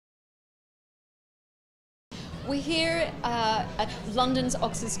We're here at London's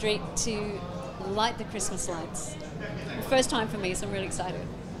Oxford Street to light the Christmas lights. First time for me, so I'm really excited.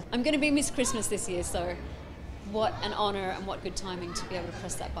 I'm going to be Miss Christmas this year, so what an honour and what good timing to be able to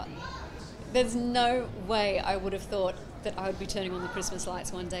press that button. There's no way I would have thought that I would be turning on the Christmas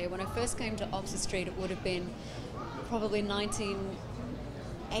lights one day. When I first came to Oxford Street, it would have been probably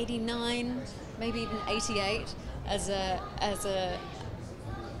 1989, maybe even 88, as a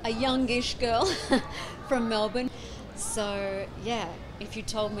youngish girl from Melbourne. So yeah, if you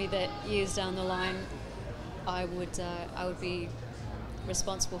told me that years down the line I would be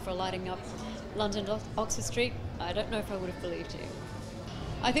responsible for lighting up London Oxford Street, I don't know if I would have believed you.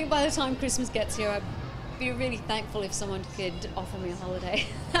 I think by the time Christmas gets here, I'd be really thankful if someone could offer me a holiday.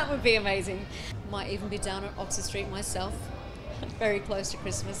 That would be amazing. Might even be down at Oxford Street myself, very close to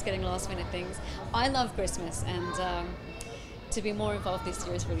Christmas, getting last minute things. I love Christmas, and to be more involved this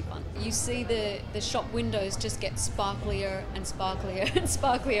year is really fun. You see the shop windows just get sparklier and sparklier and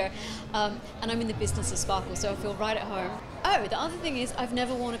sparklier, and I'm in the business of sparkle, so I feel right at home. Oh, the other thing is I've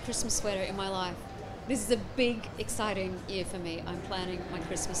never worn a Christmas sweater in my life. This is a big, exciting year for me. I'm planning my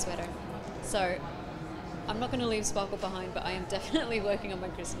Christmas sweater. So I'm not going to leave sparkle behind, but I am definitely working on my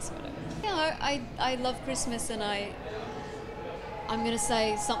Christmas sweater. Yeah, I love Christmas, and I'm going to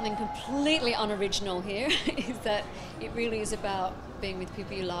say something completely unoriginal here, is that it really is about being with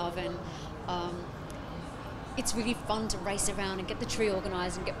people you love, and it's really fun to race around and get the tree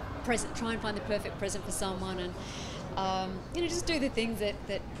organised and try and find the perfect present for someone, and just do the things that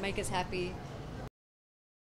make us happy.